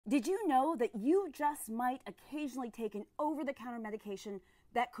Did you know that you just might occasionally take an over-the-counter medication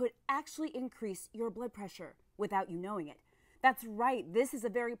that could actually increase your blood pressure without you knowing it? That's right, this is a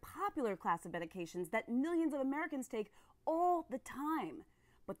very popular class of medications that millions of Americans take all the time.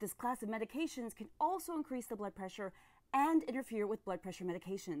 But this class of medications can also increase the blood pressure and interfere with blood pressure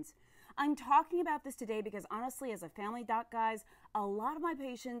medications. I'm talking about this today because honestly, as a family doc, guys, a lot of my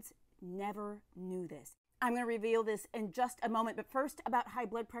patients never knew this. I'm going to reveal this in just a moment, but first about high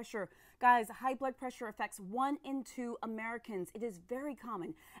blood pressure. Guys, high blood pressure affects 1 in 2 Americans. It is very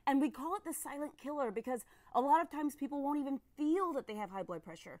common, and we call it the silent killer because a lot of times people won't even feel that they have high blood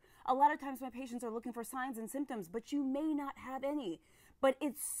pressure. A lot of times my patients are looking for signs and symptoms, but you may not have any. But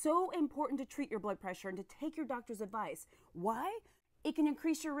it's so important to treat your blood pressure and to take your doctor's advice. Why? It can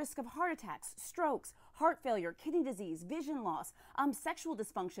increase your risk of heart attacks, strokes, heart failure, kidney disease, vision loss, sexual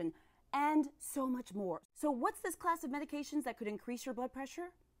dysfunction, and so much more. So what's this class of medications that could increase your blood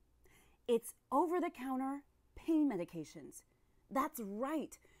pressure? It's over-the-counter pain medications. That's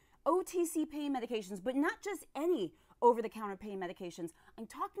right, OTC pain medications, but not just any over-the-counter pain medications. I'm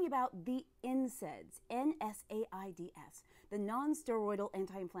talking about the NSAIDs, NSAIDs, the non-steroidal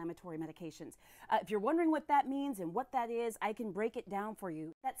anti-inflammatory medications. If you're wondering what that means and what that is, I can break it down for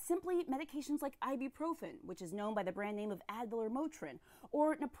you. That's simply medications like Ibuprofen, which is known by the brand name of Advil or Motrin,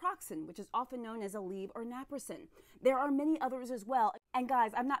 or naproxen, which is often known as Aleve or naproxen. There are many others as well. And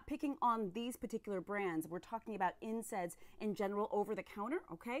guys, I'm not picking on these particular brands. We're talking about NSAIDs in general over the counter,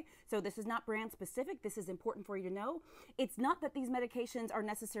 okay? So this is not brand specific. This is important for you to know. It's not that these medications are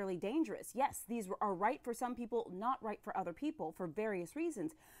necessarily dangerous. Yes, these are right for some people, not right for other people for various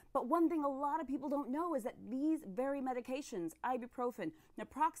reasons. But one thing a lot of people don't know is that these very medications, ibuprofen,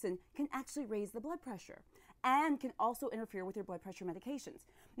 naproxen, can actually raise the blood pressure and can also interfere with your blood pressure medications.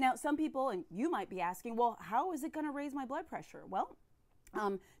 Now, some people, and you might be asking, well, how is it going to raise my blood pressure? Well,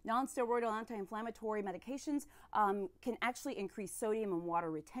 non-steroidal anti-inflammatory medications can actually increase sodium and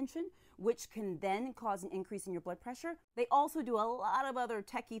water retention, which can then cause an increase in your blood pressure. They also do a lot of other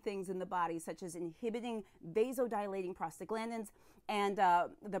techie things in the body, such as inhibiting vasodilating prostaglandins and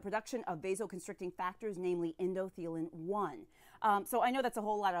the production of vasoconstricting factors, namely endothelin-1. So I know that's a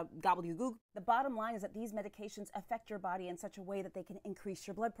whole lot of gobbledygook. The bottom line is that these medications affect your body in such a way that they can increase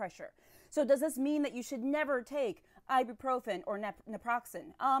your blood pressure. So does this mean that you should never take ibuprofen or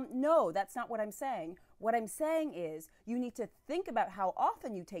naproxen? No, that's not what I'm saying. What I'm saying is you need to think about how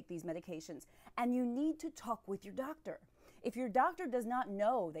often you take these medications, and you need to talk with your doctor. If your doctor does not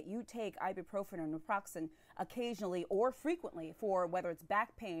know that you take ibuprofen or naproxen occasionally or frequently for whether it's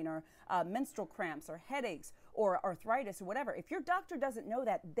back pain or menstrual cramps or headaches or arthritis or whatever, if your doctor doesn't know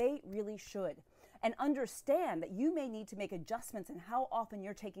that, they really should. And understand that you may need to make adjustments in how often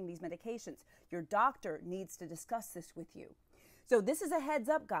you're taking these medications. Your doctor needs to discuss this with you. So this is a heads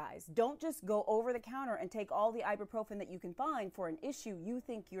up, guys. Don't just go over the counter and take all the ibuprofen that you can find for an issue you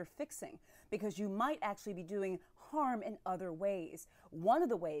think you're fixing, because you might actually be doing harm in other ways. One of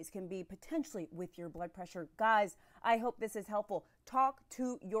the ways can be potentially with your blood pressure. Guys, I hope this is helpful. Talk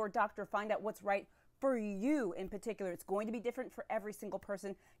to your doctor. Find out what's right for you in particular. It's going to be different for every single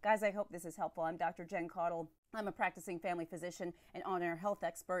person. Guys, I hope this is helpful. I'm Dr. Jen Caudle. I'm a practicing family physician and on-air health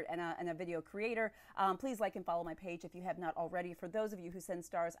expert and a video creator. Please like and follow my page if you have not already. For those of you who send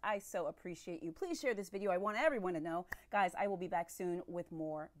stars, I so appreciate you. Please share this video. I want everyone to know. Guys, I will be back soon with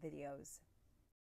more videos.